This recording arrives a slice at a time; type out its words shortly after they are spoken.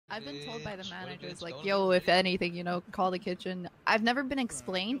I've been told by the managers, like, yo, if anything, you know, call the kitchen. I've never been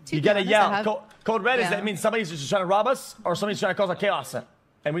explained to. You gotta yell. Code red is that means somebody's just trying to rob us, or somebody's trying to cause a chaos,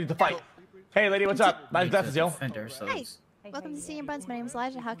 and we need to fight. Hey, lady, what's up? Nice death, yo. Hi. Welcome to Snr Buns. My name is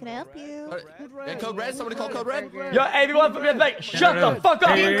Elijah. How can I help you? Yeah, code red. Somebody call code red. Yo, everyone from the shut the fuck up.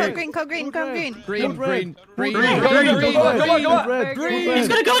 Code green. Code green. Code green. Green. Go on. Green. He's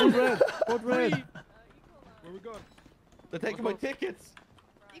got a gun. Code red. Where we going? They're taking my tickets.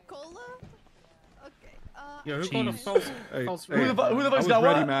 Cola? Okay. Yo, who called a false? Who the fuck's got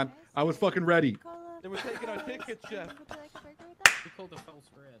what? I was ready, man. I was fucking ready. They were taking our tickets, chef. Who called a false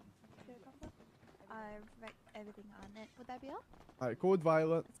red? Everything on it. Would that be all? Alright, code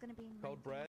violet. It's gonna be Code red.